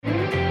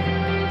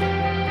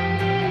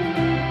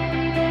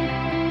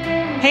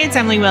Hey, it's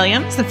Emily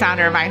Williams, the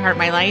founder of I Heart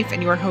My Life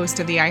and your host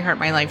of the I Heart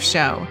My Life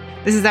show.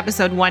 This is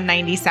episode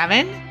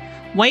 197,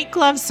 White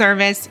Glove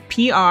Service,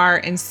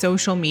 PR, and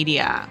Social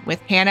Media with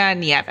Hannah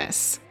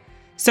Nieves.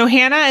 So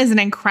Hannah is an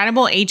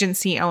incredible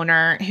agency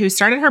owner who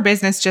started her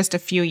business just a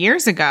few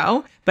years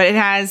ago, but it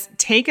has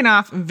taken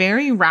off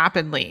very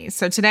rapidly.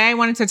 So today I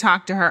wanted to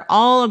talk to her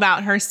all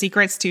about her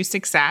secrets to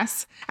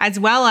success, as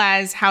well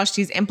as how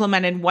she's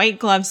implemented white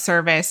glove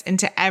service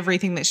into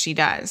everything that she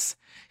does.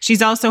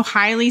 She's also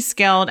highly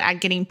skilled at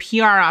getting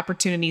PR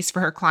opportunities for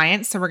her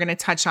clients, so we're going to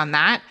touch on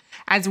that,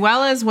 as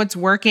well as what's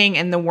working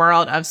in the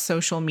world of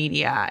social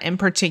media, in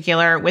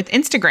particular with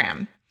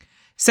Instagram.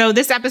 So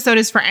this episode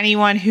is for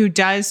anyone who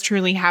does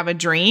truly have a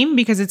dream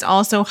because it's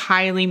also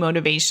highly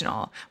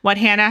motivational. What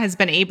Hannah has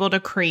been able to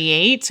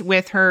create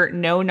with her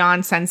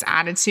no-nonsense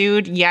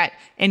attitude, yet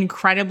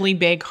incredibly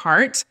big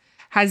heart,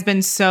 has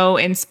been so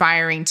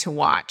inspiring to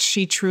watch.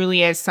 She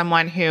truly is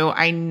someone who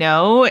I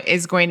know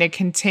is going to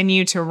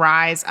continue to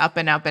rise up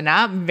and up and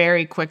up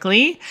very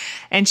quickly.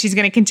 And she's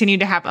going to continue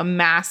to have a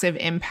massive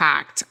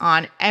impact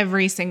on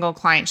every single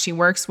client she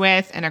works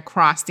with and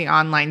across the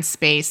online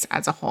space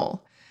as a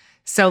whole.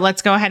 So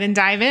let's go ahead and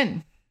dive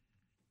in.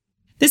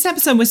 This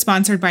episode was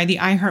sponsored by the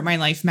I Heart My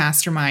Life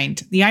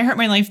Mastermind. The I Heart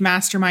My Life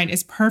Mastermind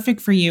is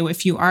perfect for you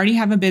if you already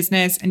have a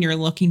business and you're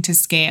looking to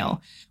scale.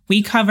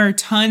 We cover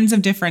tons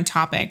of different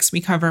topics. We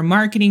cover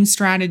marketing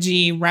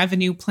strategy,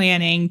 revenue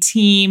planning,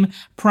 team,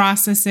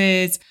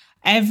 processes,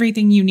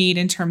 everything you need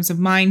in terms of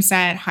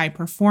mindset, high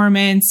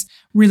performance,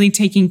 really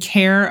taking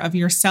care of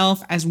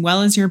yourself as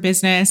well as your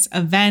business,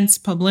 events,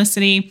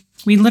 publicity.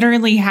 We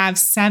literally have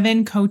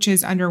 7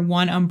 coaches under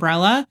one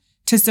umbrella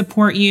to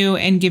support you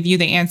and give you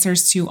the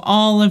answers to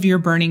all of your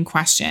burning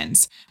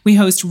questions. We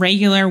host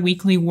regular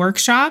weekly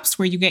workshops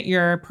where you get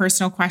your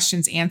personal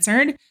questions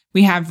answered.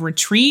 We have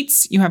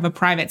retreats. You have a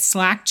private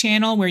Slack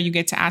channel where you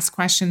get to ask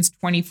questions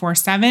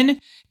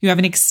 24/7. You have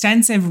an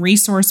extensive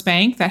resource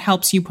bank that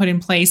helps you put in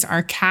place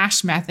our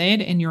cash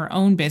method in your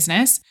own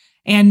business,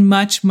 and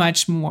much,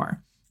 much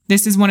more.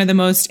 This is one of the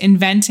most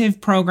inventive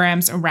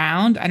programs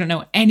around. I don't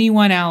know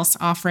anyone else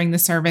offering the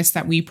service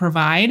that we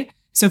provide.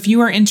 So if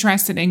you are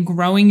interested in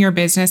growing your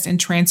business and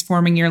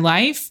transforming your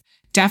life,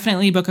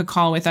 definitely book a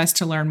call with us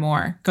to learn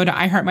more. Go to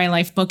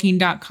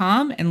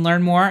iheartmylifebooking.com and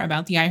learn more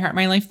about the I Heart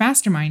My Life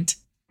Mastermind.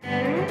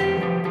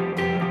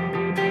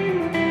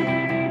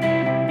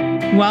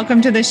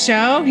 Welcome to the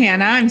show,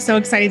 Hannah. I'm so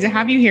excited to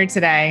have you here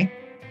today.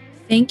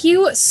 Thank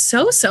you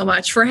so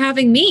much for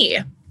having me.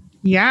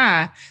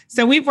 Yeah.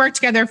 So we've worked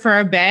together for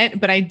a bit,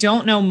 but I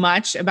don't know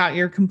much about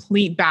your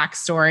complete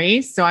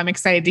backstory. So I'm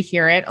excited to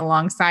hear it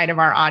alongside of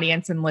our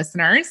audience and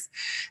listeners.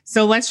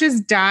 So let's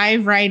just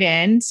dive right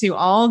into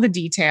all the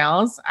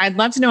details. I'd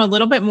love to know a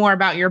little bit more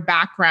about your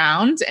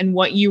background and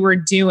what you were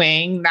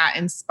doing that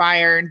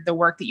inspired the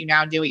work that you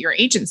now do at your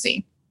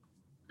agency.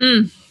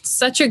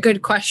 Such a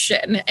good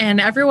question. And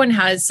everyone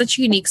has such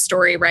a unique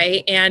story,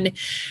 right? And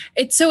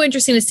it's so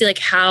interesting to see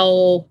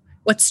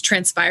what's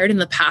transpired in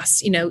the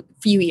past,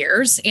 few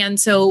years. And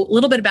so a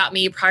little bit about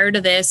me. Prior to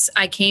this,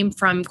 I came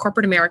from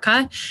corporate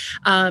America,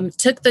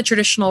 took the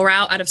traditional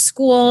route out of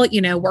school,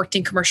 worked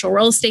in commercial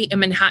real estate in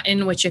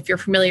Manhattan, which if you're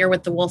familiar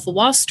with the Wolf of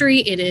Wall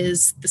Street, it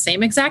is the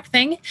same exact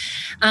thing.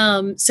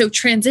 So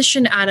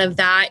transitioned out of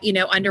that,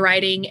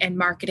 underwriting and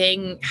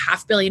marketing,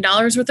 $500 million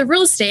worth of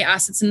real estate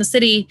assets in the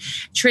city,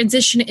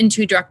 transitioned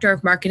into director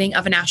of marketing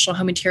of a national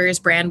home interiors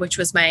brand, which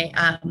was my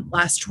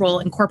last role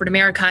in corporate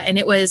America. And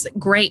it was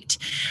great.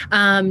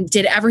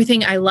 Did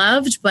everything I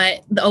loved, but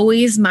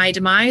always my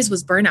demise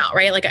was burnout,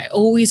 right? Like I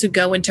always would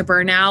go into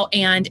burnout,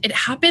 and it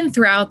happened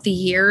throughout the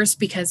years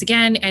because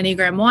again,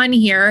 Enneagram 1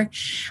 here,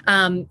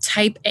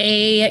 type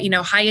A,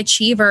 high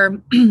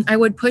achiever, I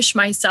would push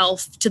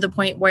myself to the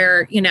point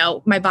where,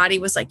 my body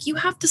was like, you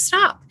have to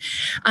stop.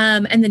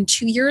 And then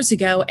 2 years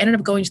ago, I ended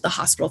up going to the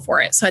hospital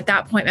for it. So at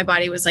that point, my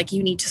body was like,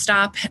 you need to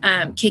stop,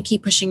 can't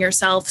keep pushing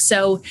yourself.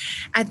 So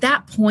at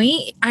that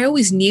point, I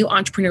always knew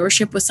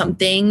entrepreneurship was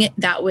something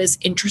that was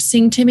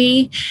interesting to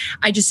me.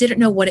 I just didn't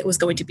know what it was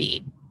going to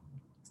be.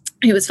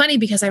 It was funny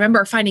because I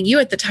remember finding you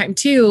at the time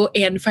too,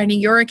 and finding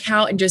your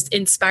account and just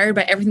inspired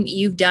by everything that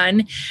you've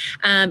done.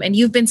 And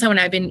you've been someone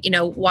I've been,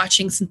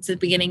 watching since the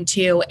beginning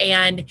too.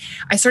 And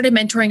I started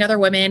mentoring other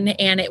women,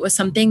 and it was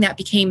something that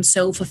became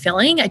so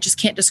fulfilling. I just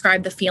can't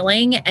describe the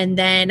feeling. And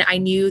then I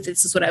knew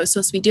this is what I was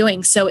supposed to be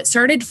doing. So it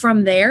started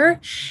from there,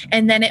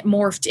 and then it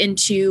morphed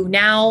into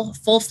now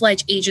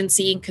full-fledged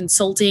agency and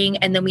consulting.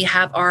 And then we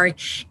have our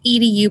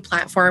EDU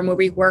platform where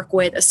we work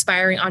with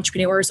aspiring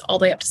entrepreneurs all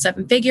the way up to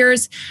 7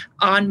 figures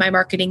on my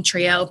marketing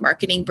trio of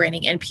marketing,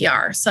 branding, and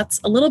PR. So that's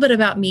a little bit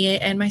about me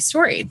and my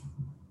story.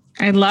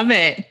 I love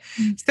it.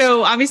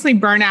 So obviously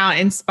burnout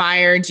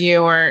inspired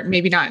you, or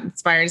maybe not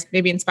inspires,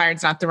 maybe inspired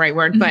is not the right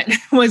word, but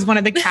was one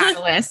of the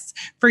catalysts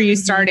for you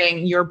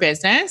starting your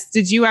business.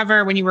 Did you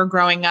ever, when you were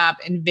growing up,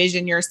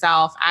 envision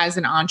yourself as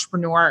an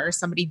entrepreneur or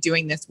somebody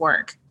doing this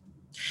work?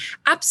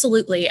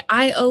 Absolutely.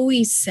 I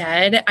always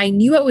said I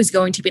knew I was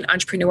going to be an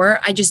entrepreneur.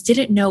 I just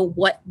didn't know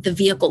what the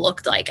vehicle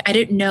looked like. I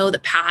didn't know the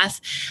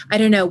path. I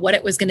didn't know what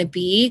it was going to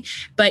be.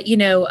 But,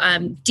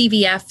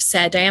 DVF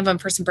said, Diane von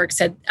Furstenberg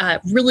said a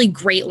really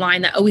great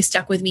line that always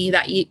stuck with me,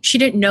 that she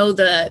didn't know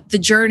the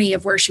journey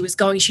of where she was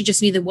going. She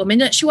just knew the woman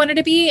that she wanted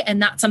to be.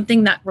 And that's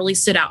something that really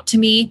stood out to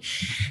me,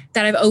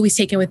 that I've always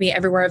taken with me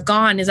everywhere I've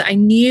gone, is I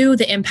knew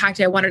the impact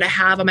I wanted to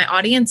have on my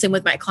audience and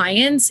with my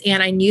clients.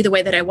 And I knew the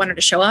way that I wanted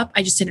to show up.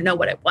 I just didn't know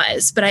what it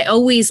was, but I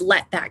always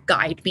let that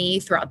guide me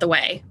throughout the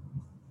way.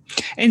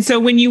 And so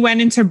when you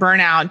went into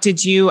burnout,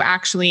 did you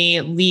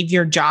actually leave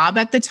your job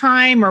at the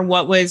time, or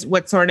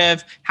what sort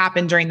of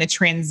happened during the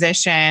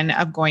transition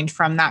of going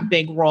from that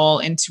big role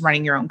into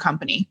running your own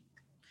company?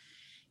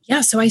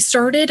 Yeah. So I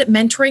started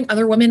mentoring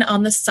other women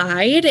on the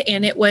side,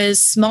 and it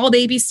was small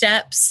baby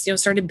steps,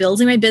 started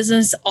building my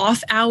business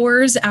off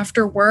hours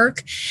after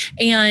work,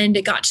 and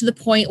it got to the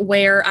point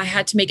where I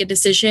had to make a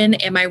decision.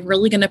 Am I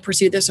really going to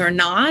pursue this or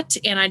not?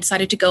 And I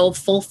decided to go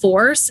full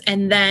force.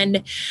 And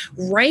then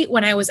right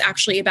when I was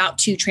actually about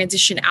to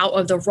transition out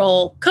of the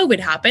role, COVID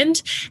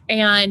happened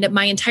and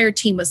my entire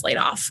team was laid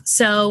off.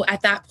 So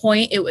at that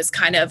point, it was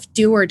kind of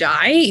do or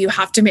die. You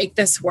have to make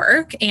this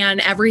work. And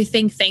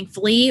everything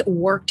thankfully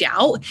worked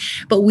out.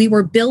 But we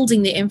were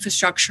building the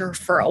infrastructure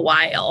for a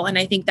while. And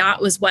I think that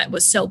was what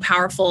was so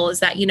powerful, is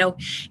that,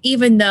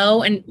 even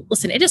though, and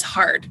listen, it is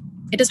hard.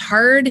 It is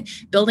hard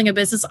building a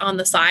business on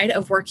the side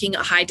of working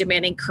a high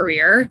demanding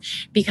career,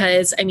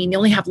 because you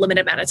only have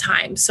limited amount of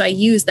time. So I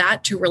use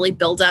that to really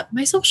build up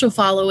my social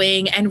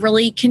following and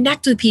really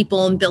connect with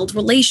people and build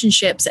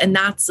relationships. And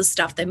that's the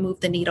stuff that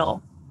moved the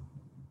needle.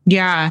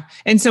 Yeah.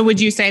 And so would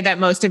you say that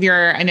most of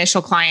your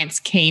initial clients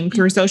came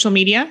through social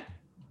media?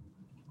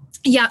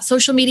 Yeah,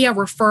 social media,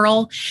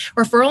 referral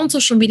and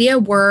social media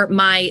were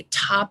my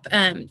top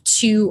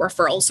two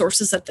referral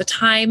sources at the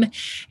time.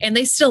 And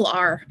they still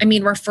are.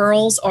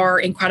 Referrals are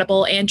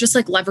incredible, and just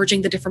like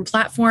leveraging the different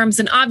platforms,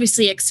 and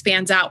obviously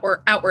expands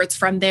outwards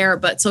from there,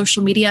 but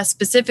social media,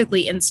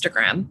 specifically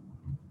Instagram.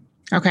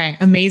 Okay,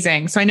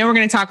 amazing. So I know we're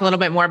going to talk a little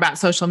bit more about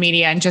social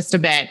media in just a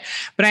bit,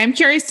 but I'm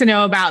curious to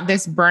know about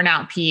this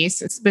burnout piece.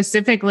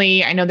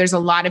 Specifically, I know there's a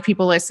lot of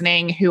people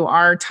listening who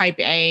are type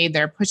A,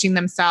 they're pushing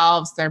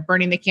themselves, they're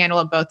burning the candle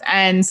at both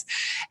ends,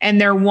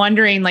 and they're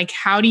wondering,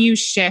 how do you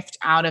shift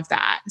out of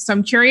that? So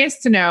I'm curious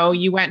to know,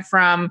 you went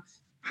from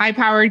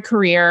high-powered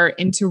career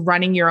into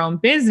running your own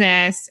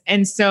business.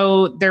 And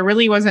so there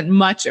really wasn't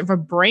much of a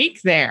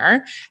break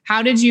there.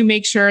 How did you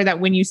make sure that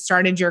when you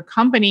started your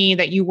company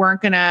that you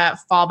weren't going to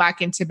fall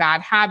back into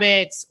bad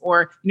habits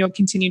or,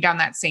 continue down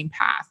that same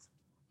path?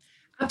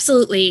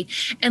 Absolutely.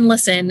 And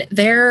listen,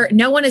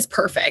 no one is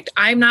perfect.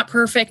 I'm not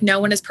perfect.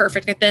 No one is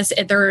perfect at this.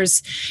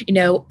 There's,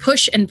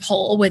 push and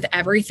pull with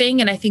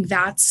everything. And I think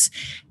that's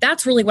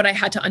really what I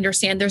had to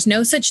understand. There's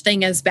no such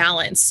thing as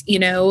balance. You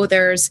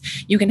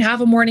can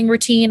have a morning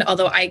routine,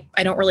 although I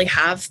don't really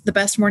have the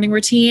best morning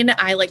routine.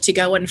 I like to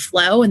go and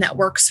flow, and that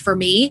works for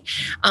me.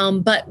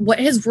 But what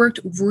has worked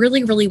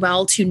really, really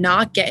well to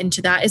not get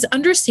into that is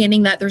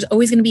understanding that there's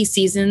always going to be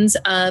seasons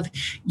of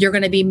you're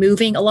going to be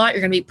moving a lot.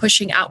 You're going to be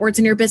pushing outwards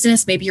in your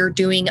business. Maybe you're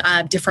doing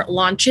different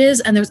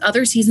launches, and there's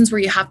other seasons where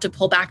you have to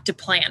pull back to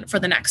plan for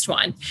the next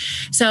one.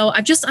 So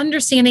I'm just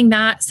understanding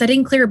that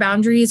setting clear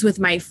boundaries with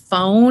my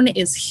phone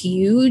is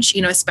huge,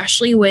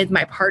 especially with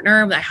my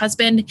partner, my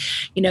husband,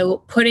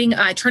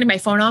 turning my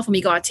phone off when we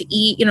go out to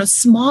eat,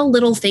 small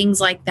little things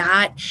like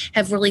that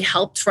have really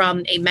helped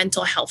from a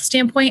mental health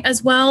standpoint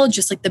as well.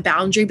 Just like the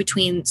boundary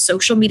between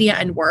social media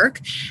and work,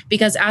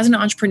 because as an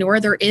entrepreneur,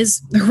 there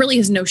really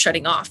is no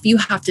shutting off. You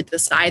have to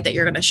decide that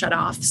you're going to shut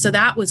off. So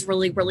that was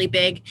really, really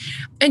big.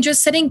 And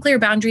just setting clear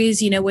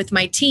boundaries, with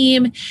my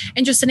team,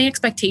 and just setting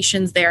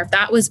expectations there.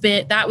 That was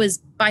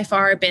by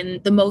far been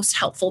the most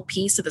helpful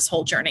piece of this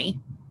whole journey.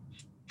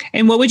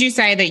 And what would you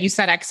say that you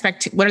set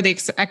what are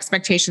the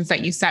expectations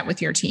that you set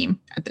with your team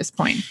at this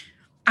point?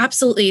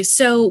 Absolutely.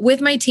 So with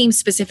my team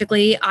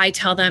specifically, I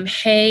tell them,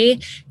 hey,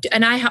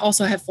 and I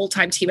also have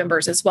full-time team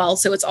members as well.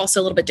 So it's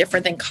also a little bit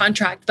different than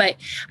contract, but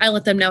I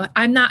let them know,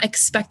 I'm not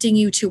expecting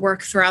you to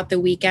work throughout the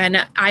weekend.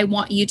 I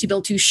want you to be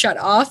able to shut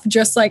off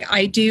just like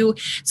I do.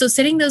 So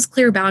setting those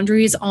clear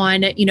boundaries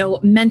on,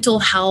 mental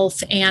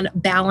health and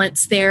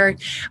balance there.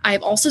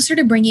 I've also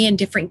started bringing in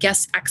different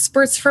guest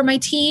experts for my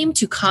team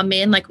to come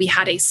in. Like we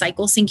had a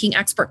cycle syncing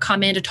expert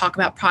come in to talk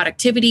about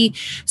productivity.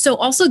 So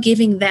also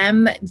giving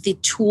them the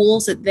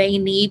tools that they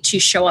need to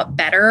show up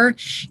better.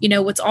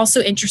 What's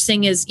also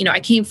interesting is,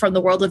 I came from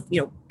the world of,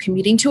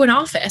 commuting to an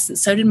office, and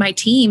so did my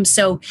team.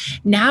 So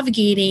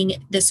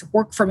navigating this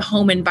work from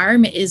home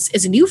environment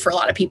is new for a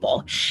lot of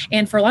people.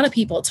 And for a lot of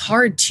people, it's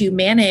hard to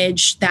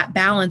manage that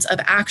balance of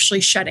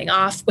actually shutting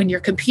off when your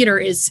computer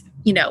is,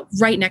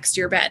 right next to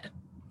your bed.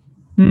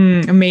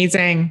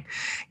 Amazing.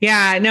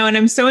 Yeah, no, and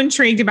I'm so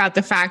intrigued about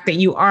the fact that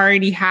you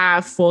already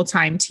have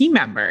full-time team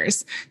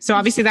members. So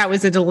obviously that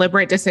was a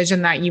deliberate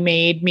decision that you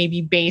made,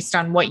 maybe based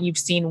on what you've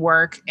seen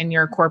work in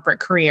your corporate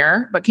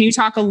career. But can you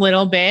talk a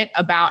little bit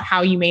about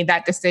how you made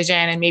that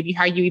decision and maybe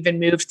how you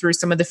even moved through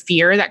some of the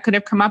fear that could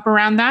have come up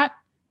around that?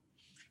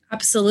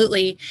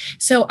 Absolutely.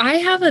 So I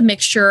have a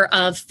mixture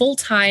of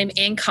full-time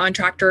and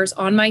contractors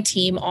on my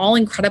team, all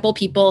incredible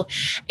people.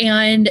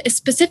 And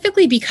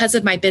specifically because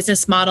of my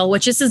business model,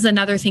 which this is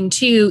another thing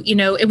too,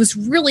 it was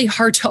really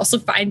hard to also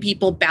find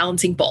people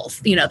balancing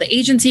both, the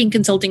agency and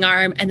consulting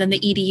arm and then the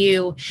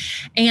EDU.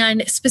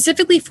 And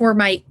specifically for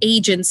my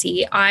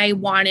agency, I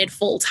wanted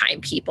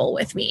full-time people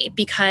with me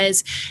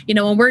because,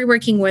 when we're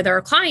working with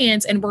our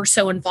clients and we're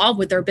so involved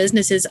with their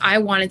businesses, I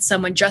wanted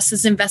someone just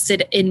as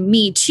invested in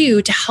me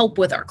too, to help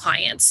with our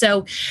clients.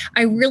 So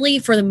I really,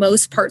 for the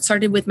most part,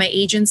 started with my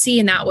agency,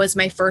 and that was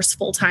my first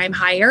full-time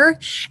hire.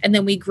 And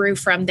then we grew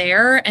from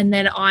there. And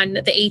then on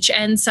the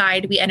HN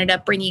side, we ended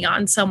up bringing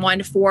on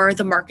someone for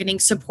the marketing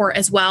support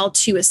as well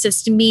to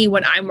assist me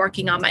when I'm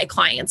working on my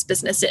clients'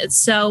 businesses.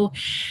 So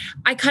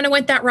I kind of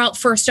went that route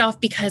first off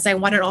because I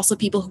wanted also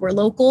people who were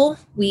local.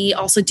 We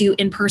also do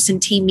in-person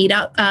team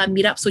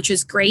meetups, which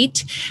is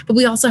great. But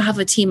we also have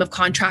a team of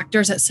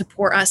contractors that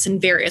support us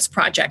in various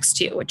projects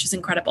too, which is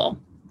incredible.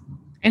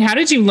 And how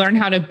did you learn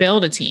how to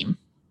build a team?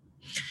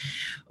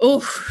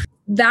 Oh,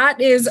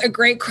 that is a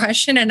great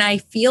question. And I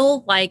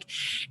feel like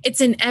it's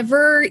an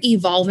ever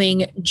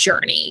evolving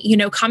journey.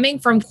 Coming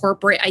from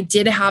corporate, I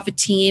did have a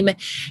team.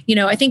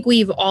 I think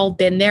we've all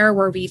been there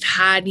where we've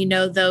had,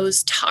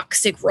 those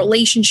toxic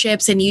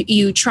relationships, and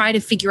you try to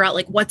figure out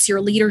like, what's your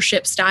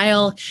leadership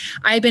style?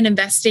 I've been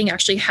investing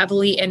actually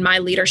heavily in my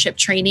leadership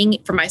training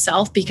for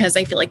myself because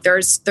I feel like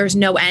there's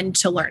no end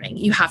to learning.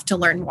 You have to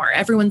learn more.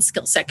 Everyone's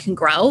skill set can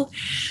grow.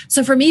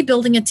 So for me,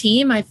 building a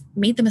team, I've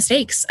made the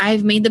mistakes.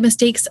 I've made the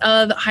mistakes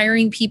of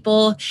hiring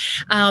people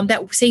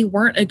that say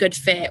weren't a good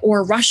fit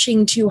or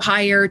rushing to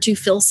hire to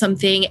fill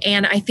something.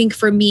 And I think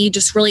for me,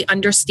 just really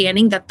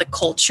understanding that the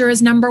culture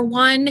is number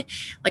one.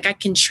 Like I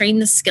can train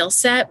the skill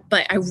set,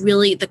 but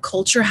the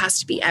culture has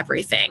to be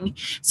everything.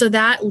 So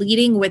that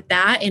leading with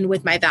that and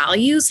with my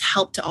values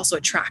helped to also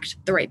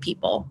attract the right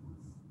people.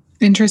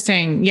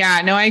 Interesting. Yeah,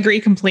 no, I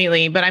agree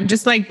completely, but I'm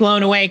just like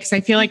blown away because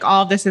I feel like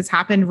all of this has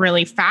happened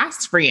really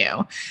fast for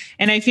you.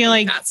 And I feel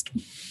like,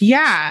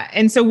 yeah.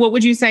 And so what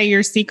would you say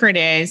your secret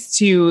is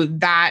to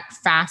that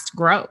fast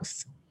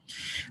growth?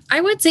 I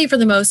would say for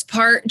the most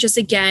part, just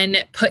again,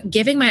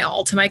 giving my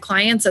all to my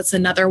clients. That's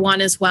another one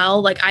as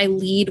well. Like I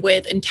lead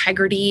with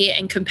integrity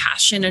and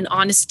compassion and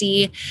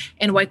honesty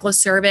and white glove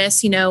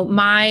service.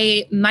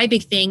 My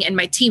big thing, and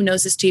my team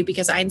knows this too,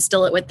 because I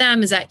instill it with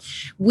them, is that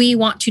we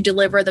want to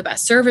deliver the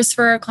best service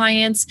for our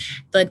clients,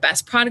 the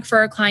best product for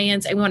our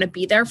clients. I want to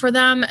be there for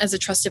them as a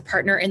trusted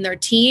partner in their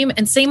team.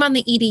 And same on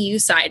the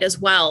EDU side as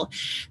well.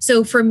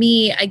 So for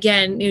me,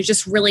 again,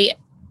 just really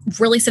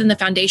setting the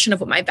foundation of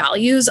what my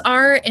values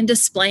are and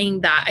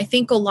displaying that. I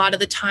think a lot of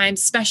the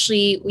times,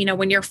 especially,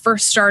 when you're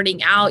first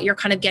starting out, you're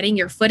kind of getting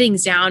your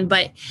footings down.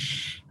 But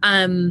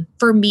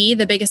for me,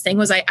 the biggest thing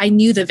was I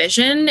knew the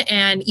vision,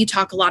 and you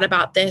talk a lot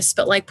about this,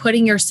 but like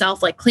putting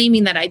yourself, like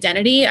claiming that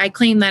identity. I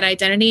claimed that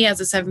identity as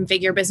a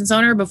 7-figure business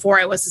owner before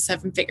I was a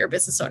 7-figure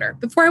business owner,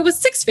 before I was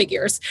 6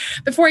 figures,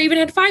 before I even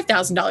had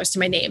 $5,000 to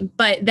my name.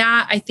 But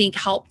that I think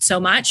helped so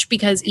much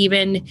because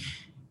even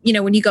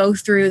when you go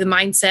through the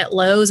mindset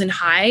lows and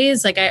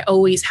highs, like I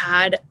always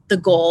had the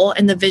goal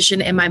and the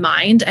vision in my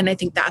mind. And I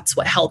think that's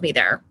what held me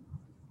there.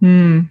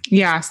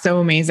 Yeah. So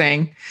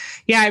amazing.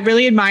 Yeah. I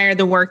really admire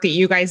the work that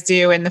you guys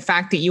do and the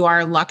fact that you are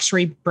a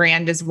luxury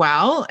brand as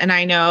well. And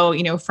I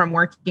know, from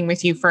working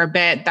with you for a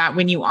bit that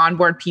when you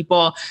onboard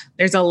people,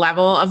 there's a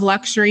level of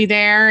luxury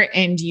there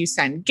and you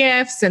send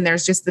gifts and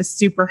there's just this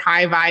super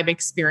high vibe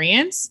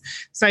experience.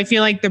 So I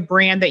feel like the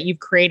brand that you've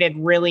created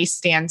really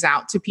stands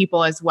out to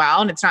people as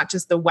well. And it's not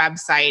just the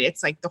website,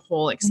 it's like the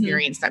whole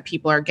experience that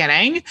people are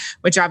getting,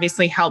 which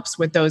obviously helps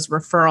with those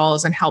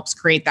referrals and helps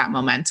create that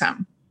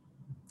momentum.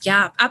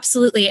 Yeah,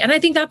 absolutely. And I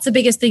think that's the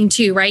biggest thing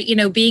too, right?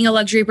 Being a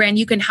luxury brand,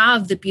 you can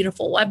have the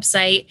beautiful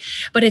website,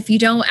 but if you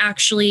don't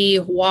actually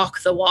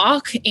walk the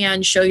walk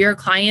and show your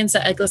clients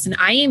that, like, listen,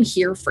 I am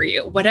here for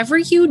you. Whatever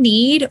you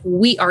need,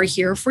 we are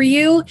here for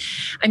you.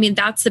 I mean,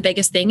 that's the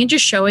biggest thing. And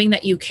just showing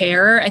that you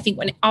care. I think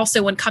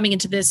when coming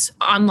into this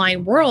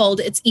online world,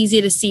 it's easy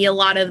to see a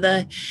lot of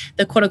the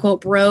quote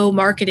unquote bro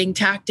marketing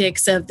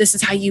tactics of this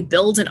is how you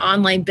build an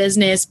online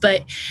business.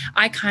 But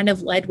I kind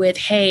of led with,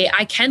 hey,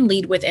 I can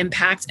lead with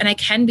impact and I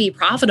can be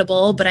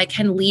profitable, but I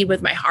can lead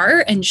with my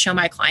heart and show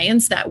my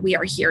clients that we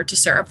are here to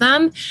serve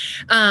them.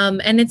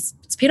 And it's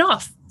paid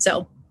off.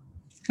 So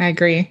I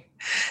agree.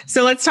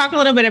 So let's talk a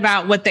little bit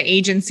about what the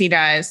agency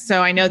does.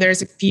 So I know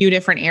there's a few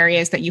different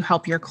areas that you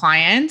help your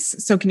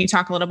clients. So can you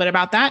talk a little bit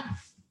about that?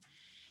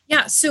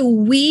 Yeah, so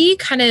we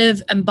kind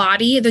of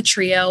embody the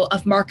trio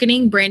of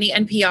marketing, branding,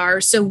 and PR.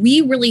 So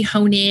we really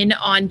hone in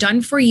on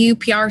done for you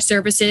PR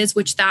services,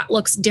 which that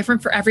looks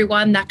different for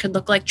everyone. That could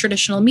look like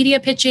traditional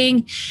media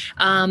pitching,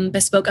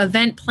 bespoke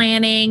event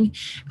planning,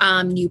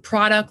 new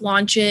product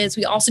launches.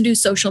 We also do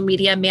social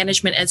media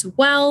management as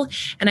well.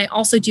 And I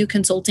also do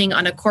consulting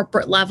on a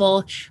corporate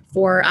level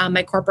for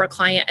my corporate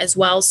client as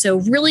well. So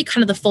really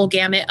kind of the full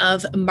gamut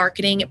of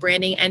marketing,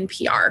 branding, and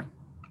PR.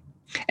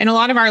 And a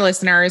lot of our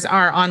listeners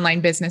are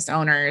online business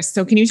owners.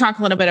 So can you talk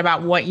a little bit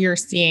about what you're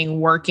seeing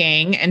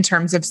working in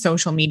terms of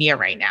social media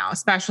right now,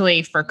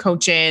 especially for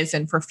coaches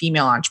and for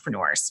female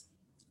entrepreneurs?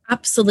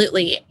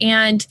 Absolutely.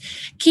 And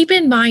keep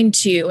in mind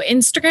too,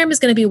 Instagram is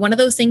going to be one of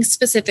those things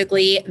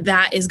specifically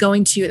that is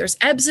going to, there's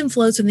ebbs and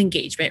flows with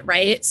engagement,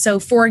 right? So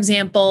for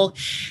example,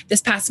 this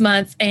past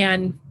month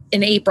and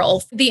in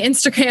April, the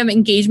Instagram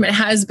engagement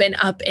has been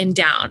up and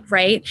down,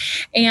 right?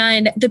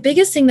 And the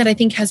biggest thing that I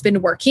think has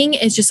been working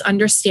is just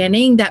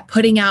understanding that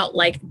putting out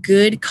like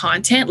good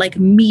content, like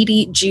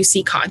meaty,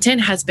 juicy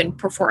content has been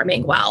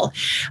performing well.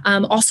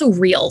 Also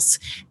Reels.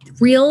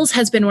 Reels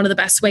has been one of the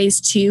best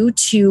ways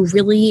to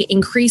really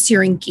increase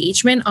your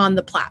engagement on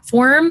the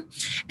platform.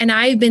 And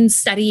I've been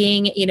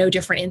studying,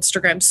 different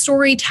Instagram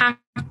story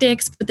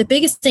tactics, but the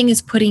biggest thing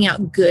is putting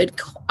out good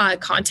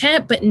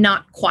content, but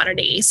not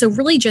quantity. So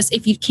really just,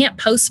 if you can't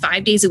post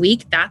 5 days a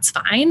week, that's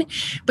fine,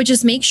 but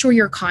just make sure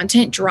your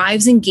content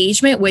drives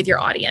engagement with your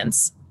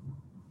audience.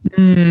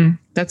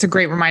 That's a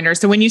great reminder.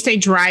 So when you say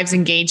drives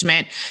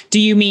engagement, do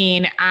you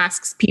mean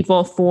asks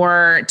people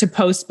to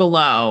post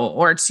below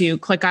or to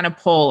click on a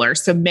poll or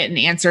submit an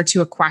answer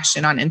to a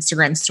question on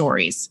Instagram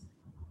stories?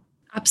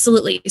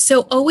 Absolutely.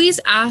 So always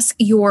ask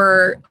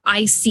your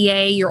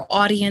ICA, your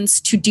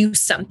audience, to do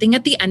something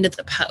at the end of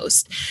the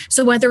post.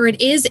 So whether it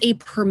is a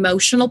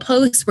promotional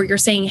post where you're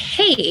saying,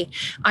 hey,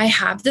 I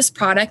have this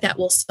product that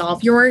will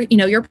solve your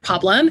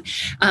problem,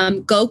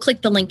 go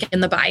click the link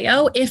in the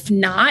bio. If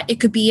not, it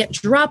could be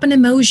drop an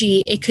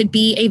emoji. It could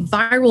be a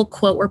viral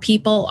quote where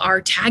people are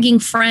tagging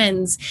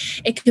friends.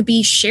 It could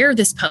be share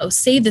this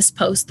post, save this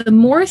post. The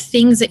more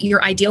things that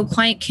your ideal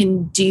client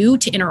can do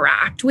to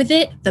interact with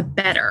it, the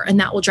better. And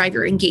that will drive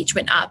your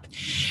engagement up.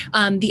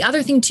 The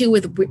other thing too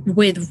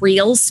with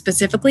Reels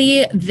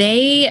specifically,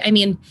 there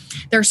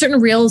are certain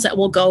Reels that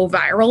will go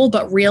viral,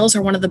 but Reels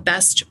are one of the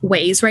best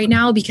ways right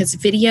now because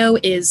video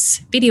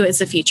is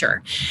the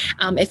future.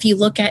 If you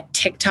look at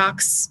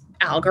TikTok's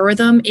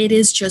algorithm, it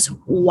is just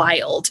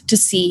wild to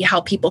see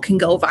how people can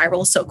go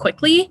viral so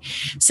quickly.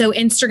 So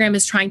Instagram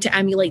is trying to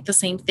emulate the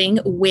same thing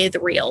with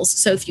Reels.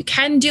 So if you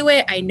can do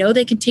it, I know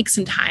they can take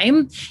some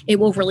time. It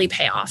will really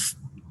pay off.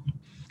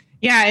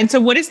 Yeah. And so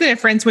what is the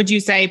difference, would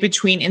you say,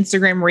 between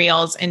Instagram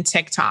Reels and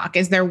TikTok?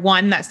 Is there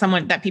one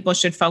that people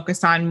should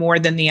focus on more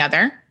than the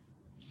other?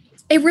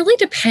 It really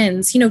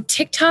depends.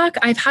 TikTok,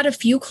 I've had a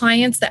few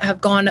clients that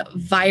have gone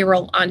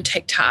viral on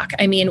TikTok.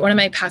 One of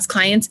my past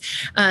clients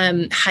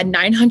had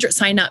 900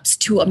 signups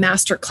to a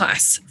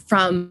masterclass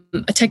from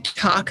a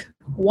TikTok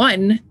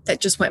one that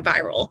just went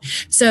viral.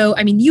 So,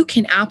 you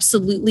can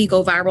absolutely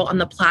go viral on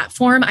the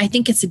platform. I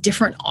think it's a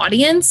different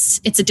audience.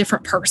 It's a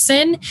different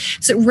person.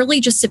 So it really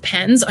just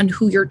depends on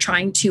who you're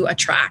trying to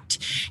attract.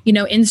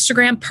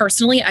 Instagram,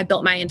 personally, I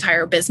built my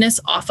entire business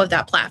off of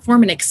that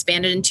platform and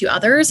expanded into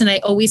others. And I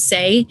always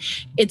say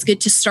it's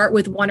good to start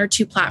with one or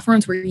two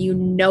platforms where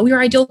your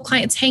ideal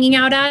client's hanging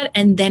out at,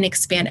 and then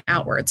expand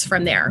outwards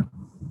from there.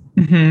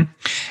 Mm-hmm.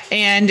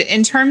 And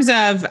in terms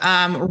of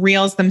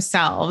Reels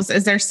themselves,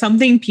 is there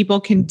something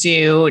people can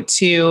do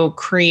to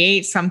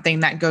create something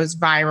that goes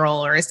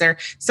viral, or is there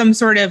some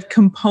sort of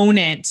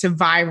component to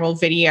viral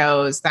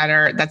videos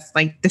that's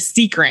like the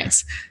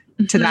secret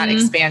to that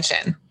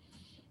expansion?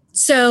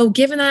 So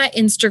given that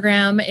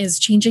Instagram is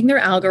changing their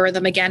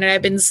algorithm again, and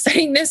I've been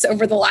studying this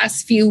over the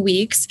last few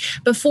weeks,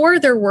 before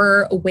there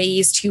were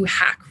ways to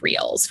hack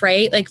Reels,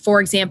 right? Like,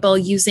 for example,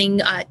 using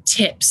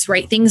tips,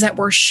 right? Things that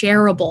were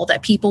shareable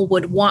that people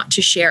would want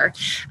to share.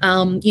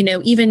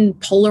 Even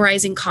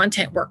polarizing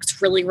content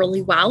works really,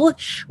 really well.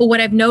 But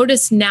what I've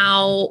noticed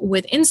now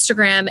with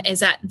Instagram is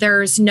that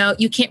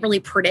you can't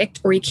really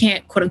predict, or you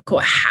can't quote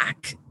unquote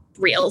hack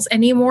Reels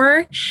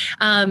anymore.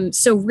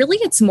 So really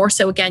it's more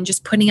so, again,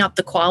 just putting out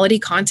the quality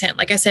content.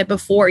 Like I said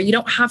before, you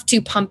don't have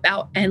to pump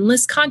out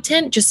endless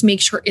content. Just make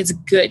sure it's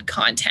good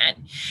content.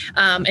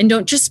 And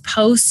don't just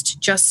post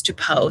just to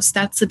post.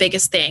 That's the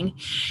biggest thing.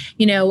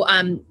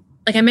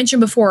 Like I mentioned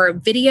before,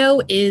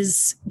 video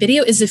is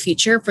the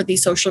future for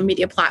these social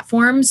media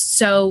platforms.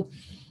 So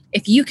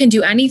if you can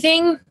do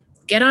anything,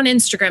 get on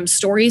Instagram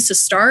stories to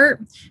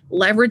start,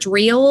 leverage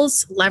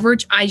Reels,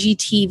 leverage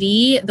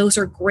IGTV. Those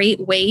are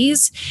great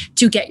ways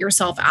to get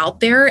yourself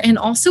out there, and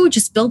also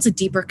just builds a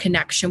deeper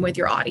connection with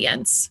your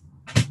audience.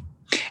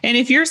 And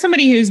if you're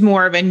somebody who's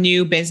more of a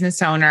new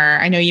business owner,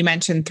 I know you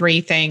mentioned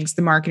 3 things: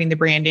 the marketing, the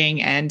branding,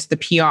 and the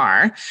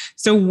PR.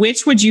 So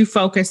which would you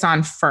focus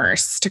on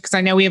first? Because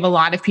I know we have a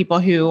lot of people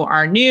who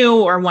are new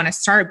or want to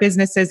start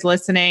businesses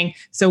listening.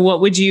 So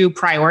what would you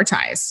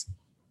prioritize?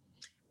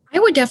 I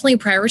would definitely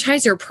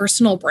prioritize your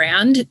personal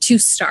brand to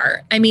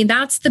start.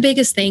 That's the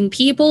biggest thing.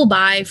 People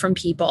buy from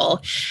people.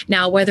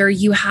 Now, whether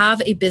you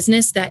have a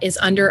business that is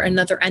under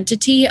another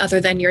entity other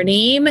than your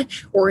name,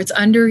 or it's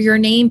under your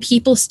name,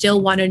 people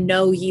still want to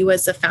know you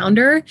as the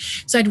founder.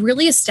 So I'd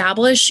really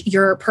establish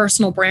your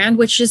personal brand,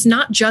 which is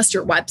not just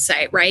your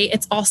website, right?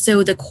 It's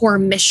also the core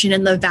mission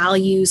and the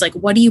values. Like,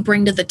 what do you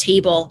bring to the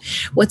table?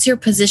 What's your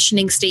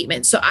positioning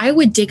statement? So I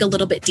would dig a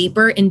little bit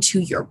deeper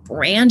into your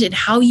brand and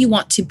how you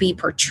want to be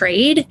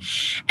portrayed.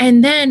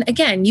 And then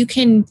again, you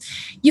can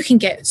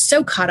get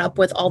so caught up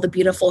with all the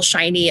beautiful,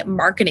 shiny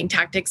marketing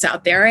tactics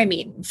out there. I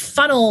mean,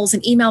 funnels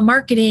and email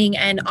marketing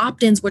and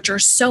opt-ins, which are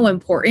so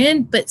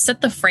important, but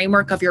set the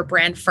framework of your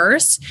brand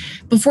first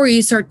before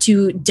you start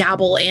to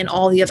dabble in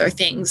all the other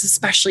things,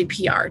 especially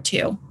PR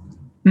too.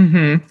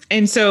 Mm-hmm.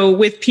 And so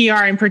with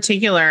PR in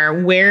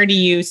particular, where do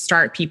you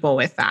start people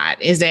with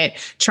that? Is it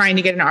trying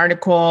to get an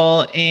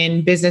article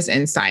in Business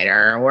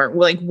Insider, or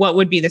like what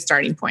would be the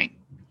starting point?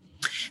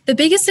 The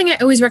biggest thing I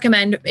always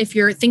recommend if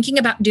you're thinking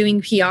about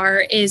doing PR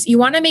is you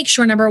want to make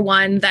sure, number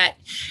one, that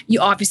you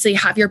obviously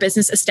have your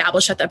business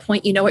established at that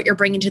point. You know what you're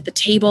bringing to the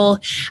table.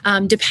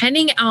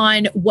 Depending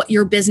on what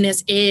your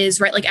business is,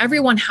 right? Like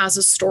everyone has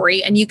a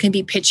story and you can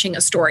be pitching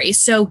a story.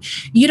 So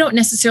you don't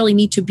necessarily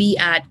need to be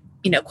at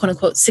quote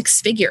unquote, six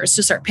figures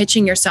to start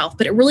pitching yourself,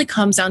 but it really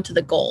comes down to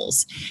the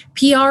goals.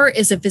 PR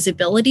is a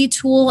visibility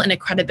tool and a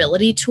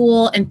credibility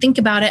tool, and think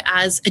about it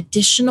as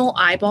additional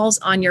eyeballs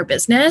on your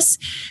business.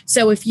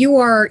 So if you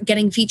are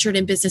getting featured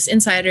in Business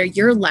Insider,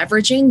 you're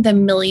leveraging the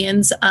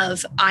millions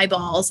of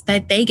eyeballs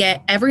that they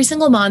get every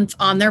single month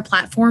on their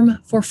platform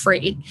for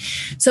free.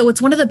 So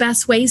it's one of the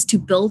best ways to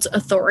build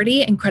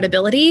authority and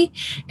credibility.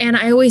 And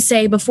I always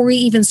say, before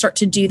you even start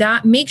to do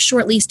that, make sure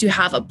at least you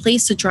have a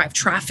place to drive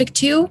traffic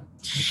to.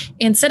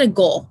 And set a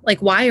goal.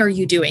 Like, why are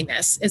you doing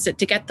this? Is it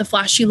to get the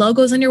flashy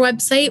logos on your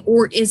website,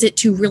 or is it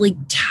to really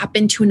tap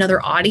into another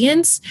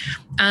audience,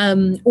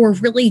 or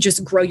really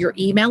just grow your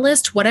email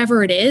list?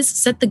 Whatever it is,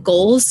 set the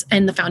goals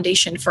and the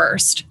foundation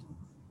first.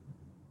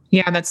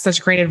 Yeah, that's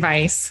such great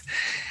advice.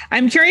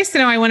 I'm curious to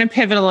know, I want to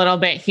pivot a little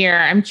bit here.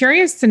 I'm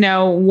curious to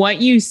know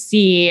what you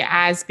see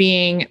as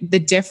being the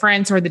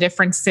difference or the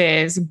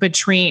differences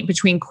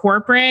between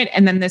corporate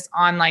and then this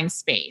online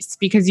space,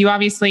 because you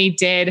obviously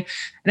did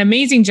an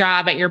amazing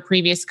job at your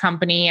previous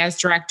company as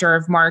director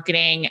of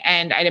marketing.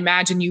 And I'd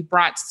imagine you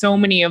brought so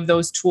many of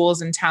those tools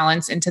and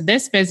talents into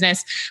this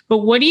business. But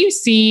what do you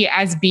see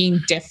as being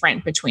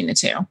different between the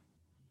two?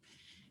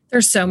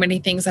 There's so many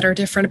things that are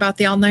different about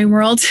the online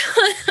world,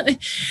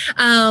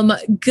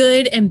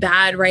 good and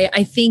bad, right?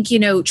 I think,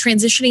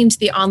 transitioning to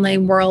the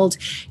online world,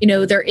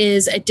 there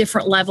is a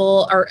different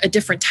level or a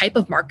different type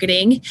of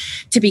marketing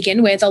to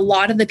begin with. A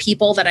lot of the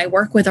people that I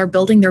work with are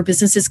building their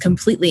businesses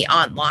completely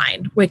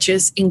online, which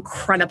is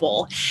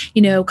incredible.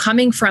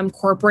 Coming from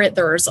corporate,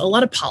 there's a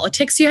lot of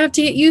politics you have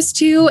to get used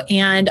to,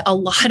 and a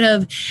lot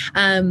of,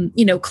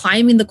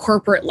 climbing the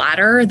corporate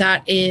ladder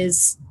that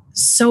is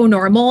so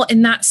normal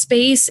in that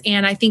space.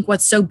 And I think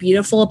what's so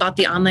beautiful about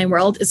the online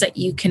world is that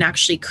you can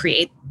actually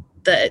create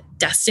the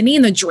destiny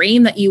and the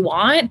dream that you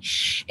want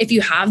if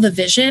you have the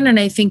vision. And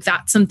I think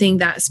that's something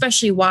that,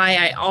 especially why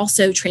I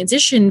also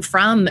transitioned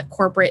from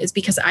corporate, is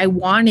because I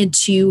wanted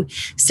to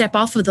step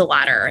off of the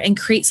ladder and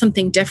create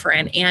something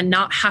different and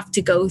not have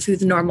to go through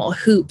the normal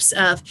hoops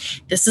of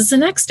this is the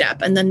next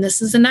step and then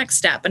this is the next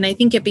step. And I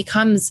think it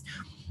becomes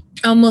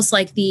almost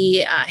like the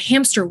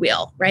hamster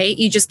wheel, right?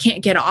 You just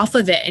can't get off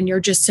of it and you're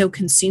just so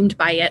consumed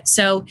by it.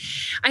 So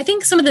I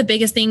think some of the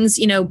biggest things,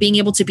 being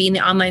able to be in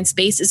the online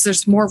space is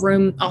there's more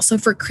room also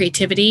for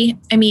creativity.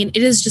 I mean,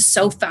 it is just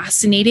so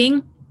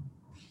fascinating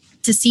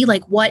to see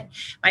like what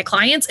my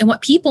clients and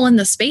what people in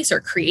the space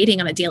are creating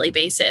on a daily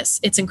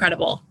basis. It's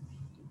incredible.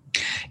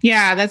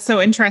 Yeah, that's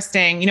so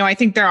interesting. I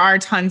think there are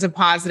tons of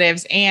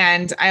positives,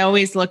 and I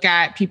always look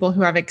at people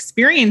who have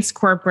experienced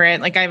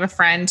corporate. Like I have a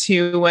friend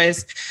who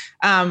was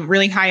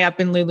really high up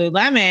in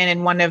Lululemon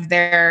and one of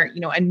their,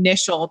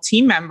 initial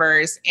team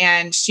members.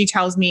 And she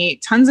tells me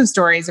tons of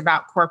stories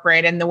about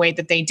corporate and the way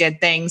that they did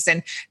things.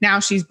 And now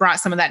she's brought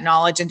some of that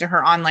knowledge into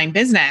her online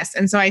business.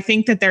 And so I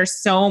think that there's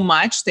so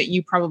much that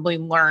you probably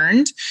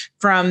learned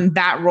from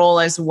that role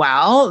as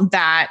well,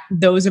 that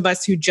those of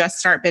us who just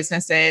start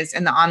businesses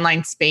in the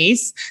online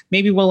space,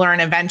 maybe we'll learn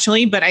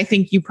eventually. But I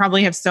think you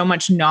probably have so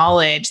much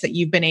knowledge that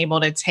you've been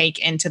able to take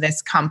into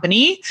this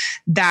company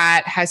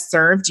that has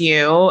served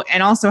you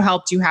and also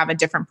helped you have a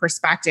different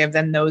perspective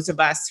than those of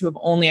us who have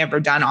only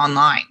ever done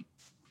online.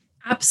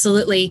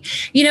 Absolutely.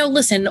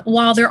 Listen,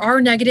 while there are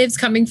negatives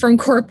coming from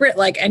corporate,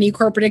 like any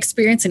corporate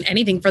experience and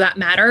anything for that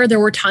matter, there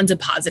were tons of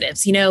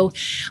positives,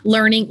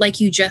 learning, like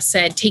you just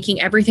said,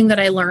 taking everything that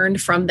I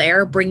learned from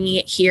there, bringing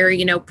it here.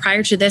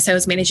 Prior to this, I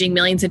was managing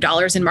millions of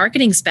dollars in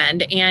marketing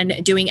spend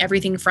and doing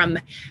everything from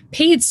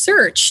paid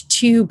search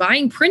to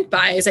buying print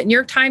buys at New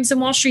York Times and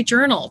Wall Street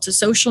Journal to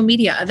social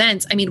media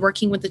events. I mean,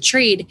 working with the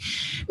trade,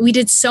 we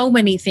did so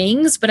many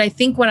things, but I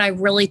think what I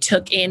really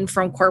took in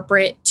from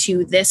corporate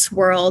to this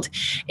world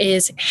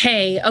is,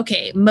 hey,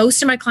 okay,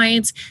 most of my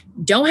clients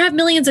don't have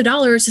millions of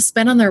dollars to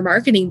spend on their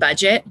marketing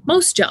budget.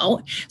 Most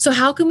don't. So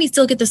how can we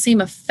still get the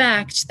same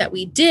effect that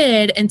we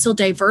did and still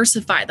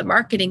diversify the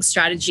marketing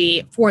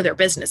strategy for their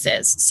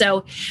businesses?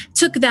 So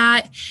took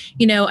that,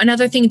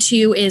 another thing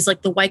too is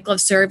like the white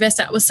glove service.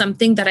 That was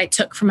something that I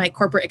took from my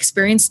corporate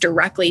experience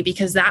directly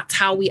because that's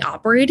how we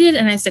operated.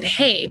 And I said,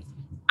 hey,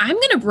 I'm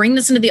going to bring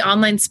this into the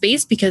online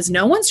space because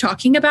no one's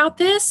talking about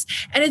this.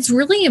 And it's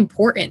really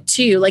important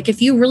too. Like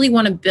if you really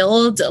want to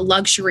build a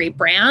luxury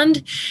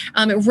brand,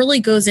 it really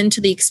goes into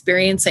the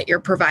experience that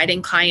you're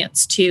providing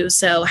clients too.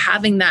 So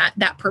having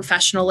that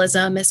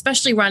professionalism,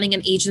 especially running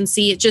an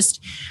agency,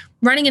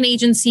 running an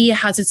agency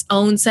has its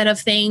own set of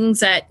things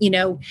that,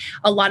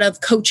 a lot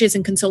of coaches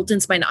and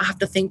consultants might not have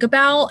to think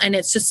about. And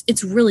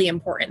it's really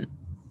important.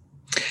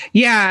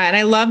 Yeah. And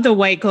I love the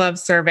white glove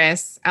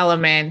service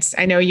element.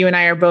 I know you and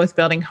I are both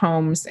building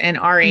homes, and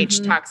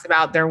RH talks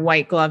about their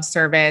white glove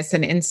service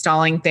and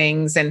installing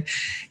things and,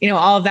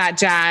 all of that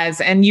jazz.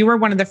 And you were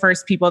one of the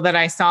first people that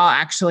I saw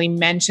actually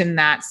mention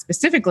that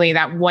specifically,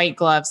 that white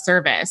glove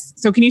service.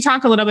 So can you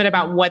talk a little bit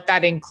about what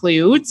that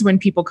includes when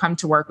people come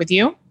to work with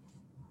you?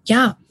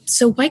 Yeah.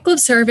 So white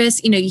glove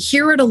service, you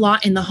hear it a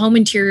lot in the home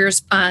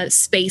interiors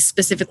space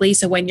specifically.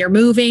 So when you're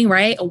moving,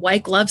 right, a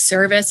white glove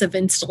service of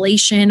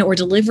installation or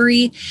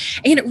delivery.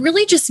 And it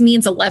really just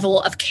means a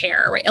level of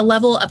care, right? A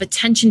level of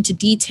attention to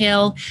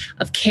detail,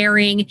 of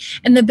caring.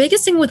 And the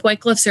biggest thing with white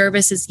glove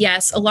service is,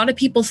 yes, a lot of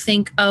people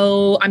think,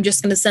 oh, I'm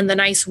just going to send the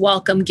nice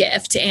welcome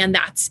gift and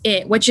that's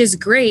it, which is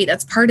great.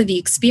 That's part of the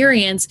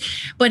experience,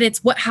 but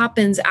it's what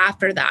happens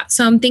after that.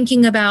 So I'm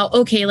thinking about,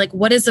 okay, like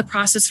what is the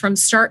process from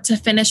start to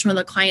finish when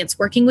the client's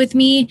working with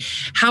me?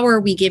 How are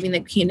we giving the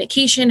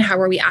communication? How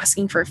are we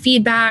asking for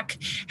feedback?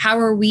 How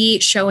are we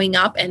showing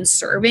up and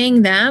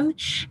serving them?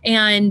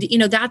 And,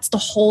 that's the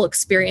whole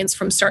experience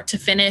from start to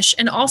finish.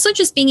 And also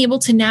just being able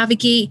to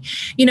navigate,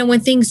 when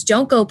things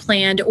don't go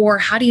planned, or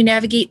how do you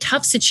navigate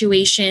tough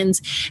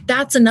situations?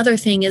 That's another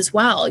thing as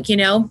well.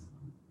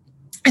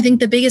 I think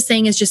the biggest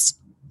thing is just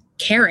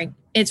caring.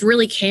 It's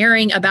really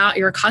caring about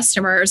your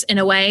customers in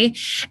a way,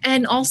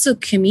 and also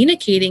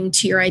communicating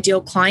to your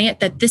ideal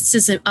client that this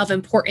is of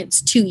importance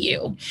to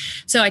you.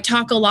 So I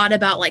talk a lot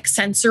about like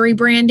sensory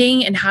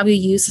branding and how you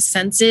use the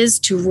senses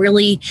to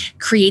really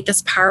create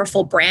this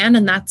powerful brand.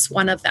 And that's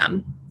one of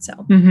them.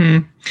 So,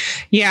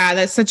 yeah,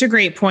 that's such a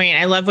great point.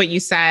 I love what you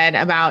said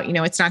about,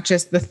 it's not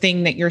just the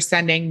thing that you're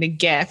sending, the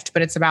gift,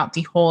 but it's about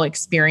the whole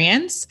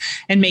experience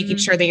and making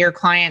sure that your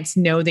clients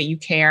know that you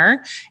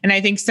care. And I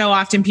think so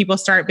often people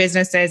start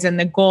businesses and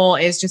the goal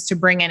is just to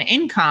bring in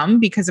income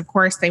because of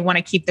course they want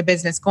to keep the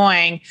business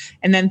going.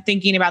 And then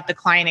thinking about the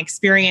client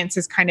experience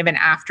is kind of an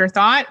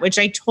afterthought, which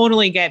I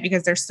totally get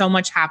because there's so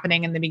much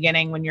happening in the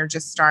beginning when you're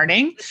just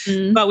starting.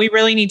 But we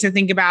really need to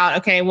think about,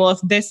 okay, well, if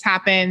this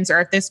happens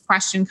or if this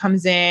question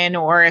comes in,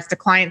 or if the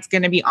client's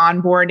going to be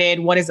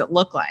onboarded, what does it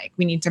look like?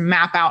 We need to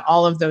map out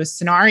all of those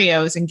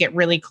scenarios and get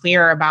really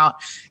clear about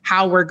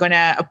how we're going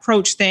to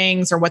approach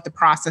things or what the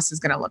process is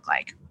going to look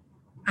like.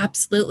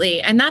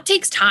 Absolutely. And that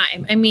takes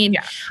time. I mean,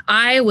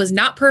 I was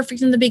not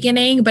perfect in the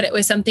beginning, but it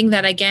was something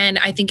that, again,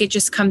 I think it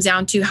just comes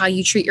down to how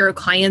you treat your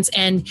clients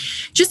and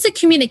just the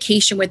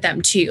communication with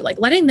them too, like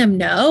letting them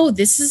know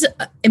this is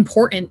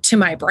important to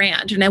my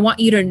brand. And I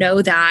want you to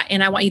know that.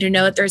 And I want you to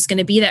know that there's going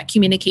to be that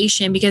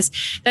communication because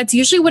that's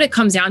usually what it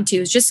comes down to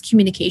is just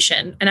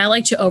communication. And I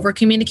like to over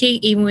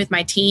communicate even with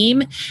my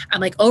team. I'm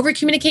like, over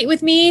communicate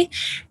with me,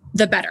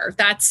 the better.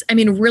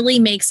 Really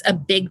makes a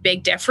big,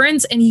 big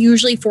difference. And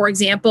usually, for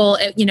example,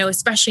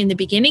 especially in the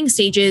beginning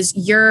stages,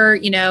 you're,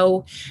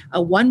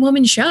 a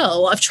one-woman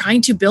show of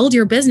trying to build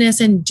your business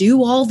and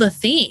do all the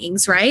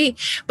things, right?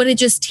 But it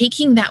just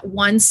taking that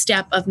one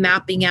step of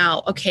mapping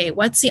out, okay,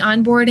 what's the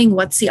onboarding?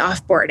 What's the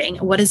offboarding?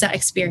 What does that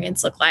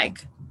experience look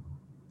like?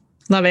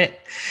 Love it.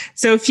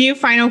 So a few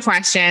final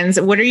questions.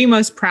 What are you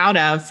most proud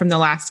of from the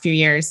last few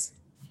years?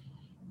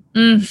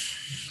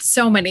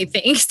 So many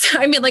things.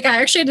 I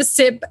actually had to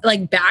sit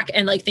back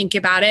and think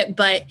about it,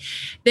 but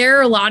there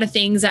are a lot of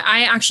things that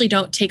I actually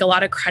don't take a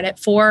lot of credit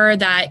for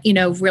that,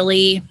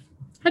 really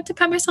had to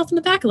pat myself in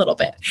the back a little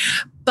bit.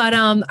 But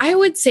I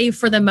would say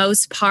for the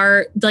most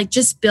part,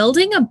 just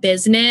building a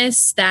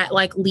business that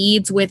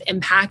leads with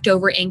impact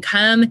over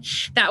income,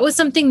 that was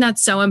something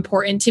that's so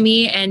important to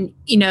me. And,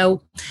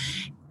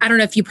 I don't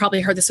know if you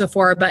probably heard this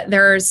before, but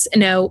there's,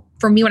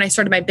 for me, when I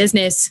started my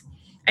business,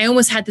 I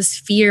almost had this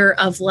fear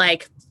of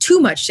too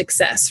much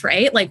success,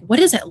 right? What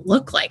does it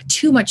look like?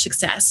 Too much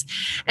success.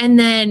 And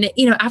then,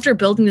 after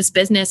building this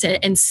business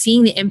and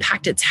seeing the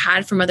impact it's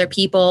had from other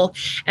people.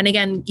 And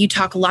again, you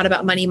talk a lot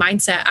about money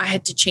mindset. I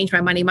had to change my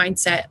money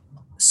mindset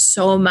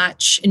so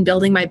much in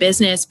building my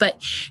business,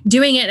 but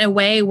doing it in a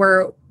way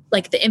where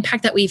the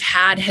impact that we've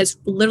had has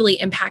literally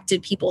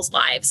impacted people's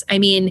lives. I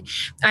mean,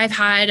 I've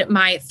had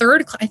my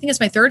third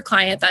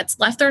client that's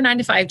left their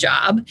 9-to-5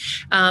 job.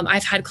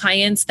 I've had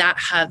clients that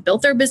have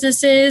built their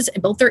businesses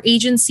and built their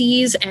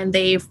agencies and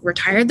they've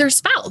retired their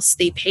spouse.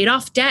 They paid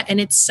off debt.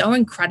 And it's so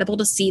incredible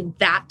to see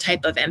that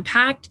type of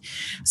impact.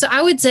 So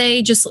I would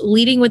say just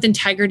leading with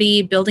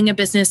integrity, building a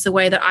business the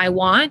way that I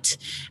want,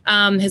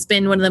 has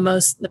been one of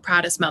the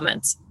proudest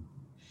moments.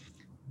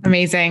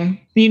 Amazing.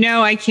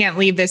 I can't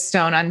leave this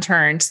stone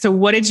unturned. So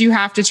what did you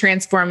have to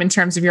transform in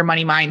terms of your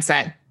money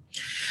mindset?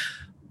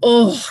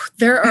 Oh,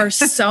 there are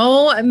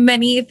so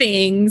many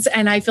things.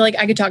 And I feel like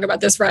I could talk about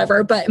this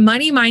forever, but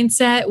money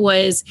mindset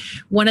was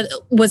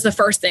was the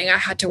first thing I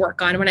had to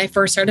work on when I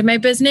first started my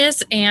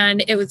business.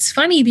 And it was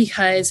funny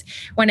because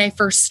when I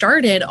first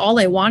started, all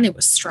I wanted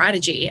was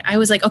strategy. I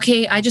was like,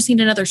 okay, I just need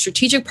another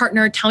strategic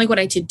partner. Tell me what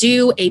I need to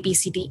do. A, B,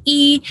 C, D,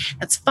 E.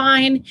 That's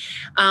fine.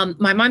 My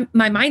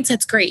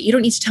mindset's great. You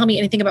don't need to tell me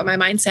anything about my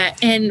mindset.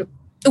 And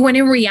when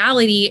in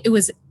reality, it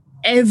was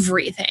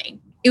everything.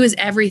 It was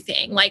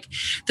everything. Like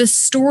the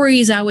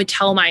stories I would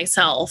tell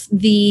myself,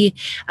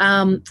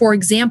 for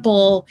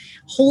example,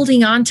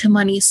 holding on to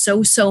money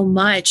so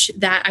much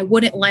that I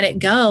wouldn't let it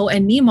go.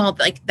 And meanwhile,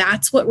 like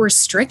that's what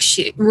restricts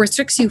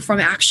you from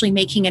actually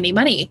making any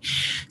money.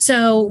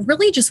 So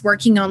really just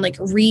working on like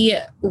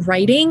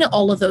rewriting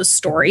all of those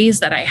stories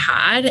that I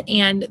had.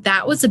 And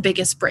that was the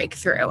biggest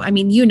breakthrough. I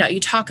mean, you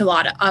talk a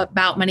lot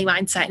about money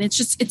mindset and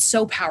it's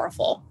so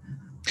powerful.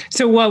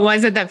 So what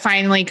was it that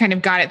finally kind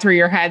of got it through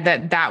your head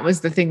that was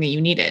the thing that you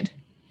needed?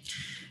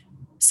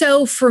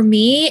 So for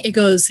me, it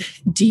goes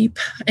deep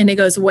and it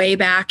goes way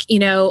back,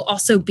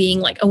 also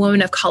being like a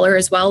woman of color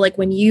as well. Like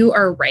when you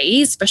are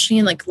raised, especially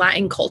in like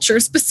Latin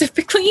culture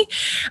specifically,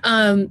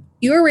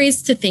 you are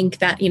raised to think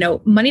that,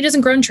 money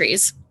doesn't grow on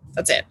trees.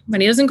 That's it.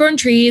 Money doesn't grow on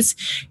trees.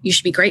 You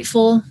should be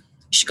grateful.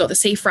 You should go the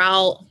safe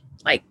route.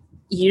 Like,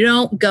 you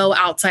don't go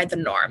outside the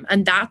norm.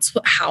 And that's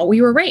how we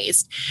were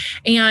raised.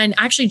 And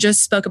I actually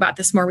just spoke about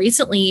this more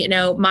recently.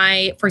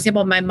 For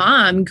example, my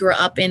mom grew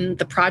up in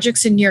the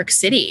projects in New York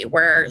City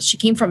where she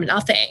came from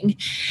nothing.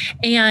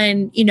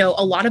 And,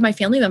 a lot of my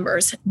family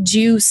members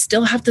do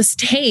still have to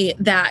stay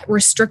that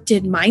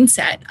restricted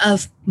mindset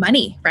of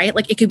money, right?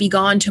 Like it could be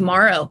gone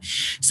tomorrow.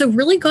 So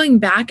really going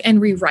back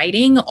and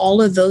rewriting all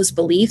of those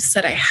beliefs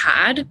that I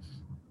had.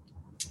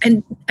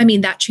 And I mean,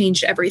 that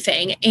changed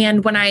everything.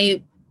 And when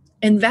I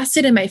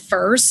invested in my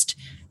first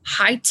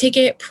high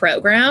ticket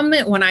program,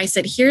 when I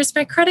said, here's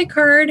my credit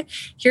card,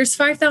 here's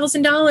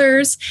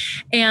 $5,000.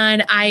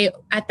 And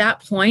at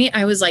that point,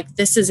 I was like,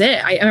 this is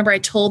it. I remember I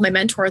told my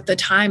mentor at the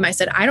time, I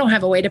said, I don't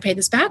have a way to pay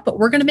this back, but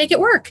we're going to make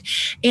it work.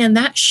 And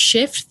that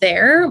shift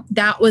there,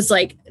 that was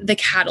like the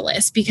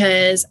catalyst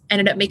because I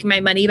ended up making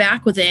my money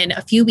back within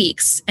a few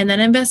weeks and then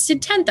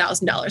invested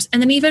 $10,000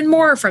 and then even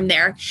more from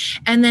there.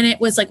 And then it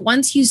was like,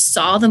 once you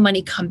saw the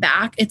money come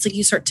back, it's like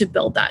you start to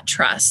build that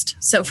trust.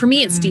 So for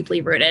me, it's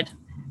deeply rooted.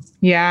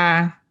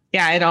 Yeah.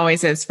 Yeah, it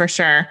always is for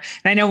sure.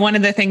 And I know one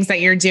of the things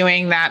that you're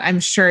doing that I'm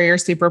sure you're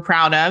super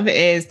proud of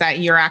is that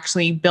you're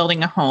actually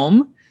building a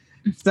home.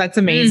 So that's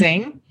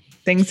amazing.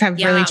 Things have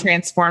really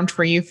transformed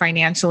for you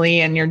financially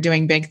and you're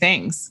doing big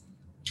things.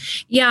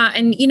 Yeah.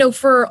 And,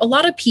 for a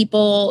lot of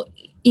people,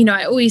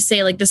 I always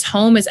say like this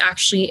home is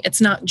actually,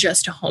 it's not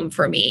just a home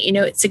for me.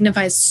 It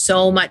signifies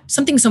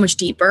something so much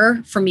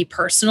deeper for me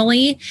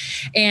personally.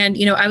 And,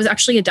 I was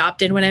actually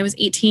adopted when I was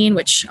 18,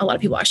 which a lot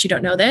of people actually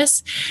don't know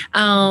this.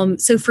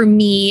 So for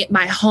me,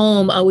 my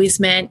home always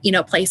meant,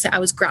 a place that I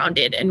was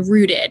grounded and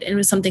rooted, and it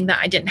was something that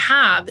I didn't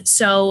have.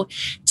 So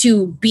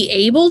to be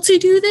able to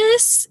do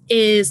this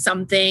is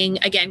something,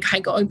 again, kind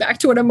of going back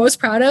to what I'm most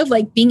proud of,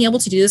 like being able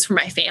to do this for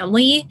my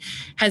family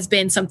has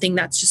been something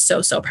that's just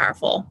so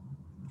powerful.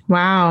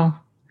 Wow.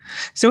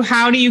 So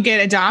how do you get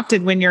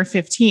adopted when you're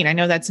 15? I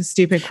know that's a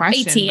stupid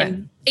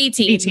question.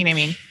 18, I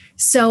mean.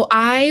 So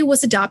I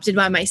was adopted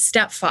by my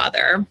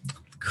stepfather.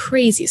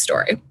 Crazy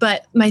story.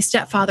 But my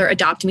stepfather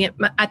adopted me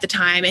at the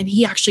time, and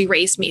he actually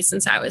raised me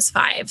since I was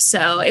 5.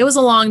 So it was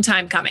a long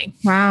time coming.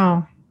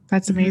 Wow.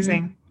 That's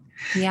amazing. Mm-hmm.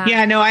 Yeah.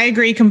 Yeah, no, I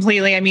agree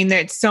completely. I mean,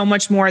 it's so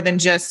much more than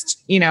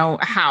just,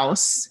 a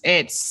house.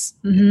 It's,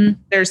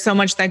 there's so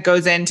much that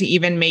goes into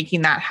even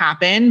making that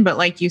happen. But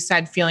like you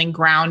said, feeling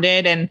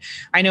grounded. And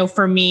I know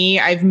for me,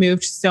 I've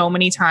moved so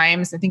many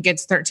times. I think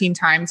it's 13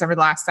 times over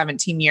the last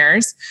 17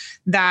 years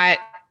that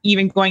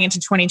even going into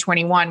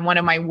 2021, one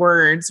of my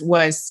words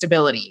was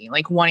stability,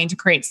 like wanting to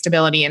create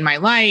stability in my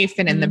life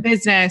and in the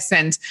business.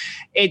 And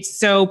it's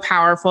so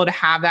powerful to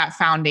have that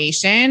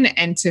foundation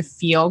and to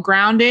feel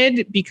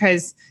grounded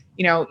because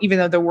even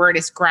though the word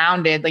is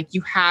grounded, like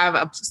you have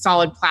a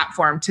solid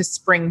platform to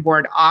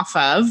springboard off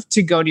of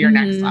to go to your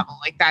next level.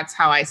 Like that's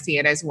how I see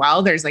it as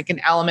well. There's like an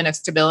element of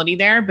stability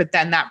there, but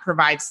then that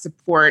provides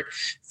support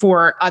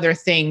for other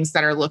things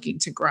that are looking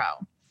to grow.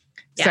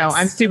 Yes, so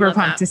I'm super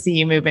pumped to see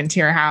you move into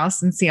your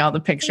house and see all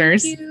the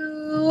pictures. Thank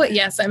you.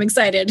 Yes, I'm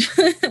excited.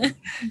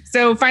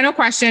 So final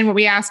question, what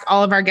we ask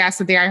all of our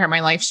guests at the I Heart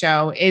My Life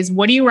show is,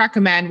 what do you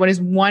recommend? What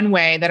is one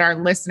way that our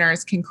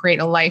listeners can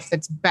create a life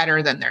that's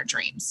better than their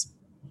dreams?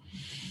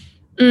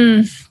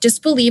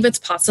 Just believe it's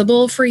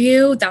possible for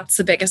you. That's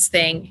the biggest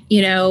thing.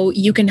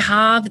 You can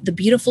have the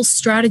beautiful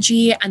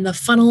strategy and the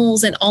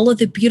funnels and all of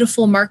the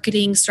beautiful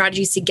marketing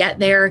strategies to get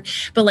there.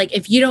 But like,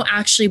 if you don't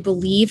actually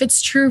believe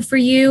it's true for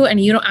you and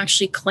you don't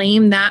actually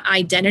claim that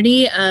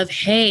identity of,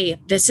 hey,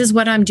 this is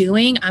what I'm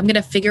doing, I'm going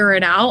to figure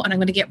it out and I'm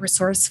going to get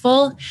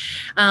resourceful.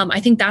 I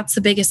think that's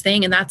the biggest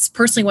thing. And that's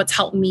personally what's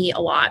helped me a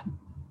lot.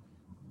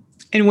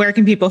 And where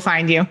can people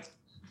find you?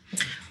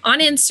 On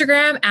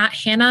Instagram at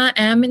Hannah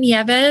M.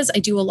 Nieves. I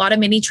do a lot of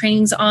mini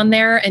trainings on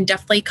there, and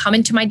definitely come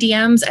into my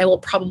DMs. I will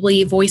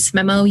probably voice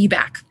memo you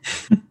back.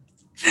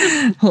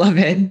 Love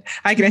it.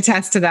 I can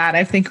attest to that.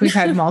 I think we've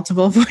had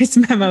multiple voice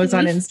memos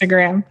on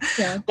Instagram.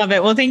 Yeah. Love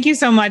it. Well, thank you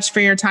so much for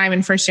your time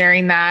and for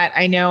sharing that.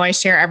 I know I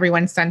share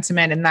everyone's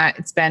sentiment in that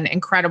it's been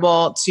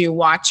incredible to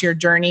watch your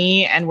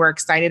journey, and we're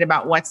excited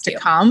about what's to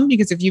come,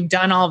 because if you've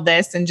done all of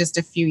this in just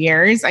a few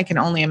years, I can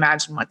only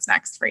imagine what's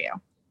next for you.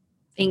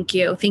 Thank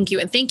you. Thank you.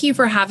 And thank you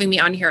for having me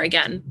on here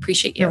again.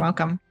 Appreciate you. You're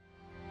welcome.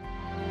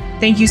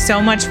 Thank you so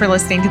much for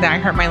listening to the I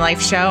Heart My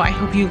Life show. I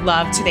hope you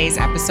loved today's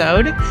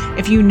episode.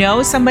 If you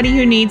know somebody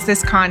who needs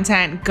this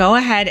content, go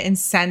ahead and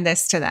send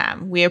this to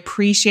them. We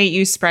appreciate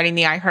you spreading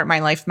the I Heart My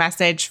Life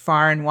message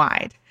far and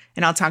wide.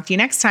 And I'll talk to you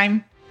next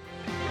time.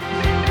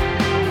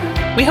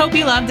 We hope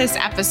you loved this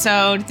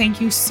episode.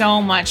 Thank you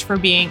so much for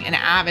being an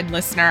avid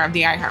listener of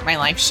the I Heart My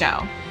Life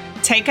show.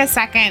 Take a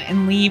second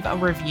and leave a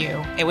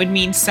review. It would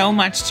mean so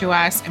much to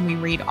us, and we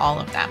read all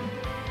of them.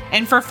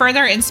 And for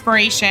further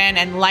inspiration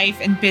and life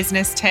and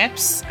business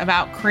tips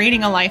about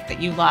creating a life that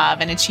you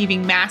love and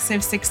achieving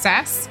massive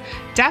success,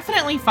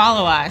 definitely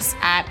follow us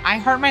at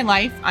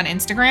iHeartMyLife on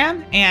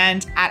Instagram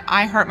and at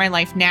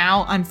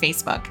iHeartMyLifeNow on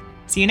Facebook.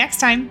 See you next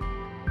time.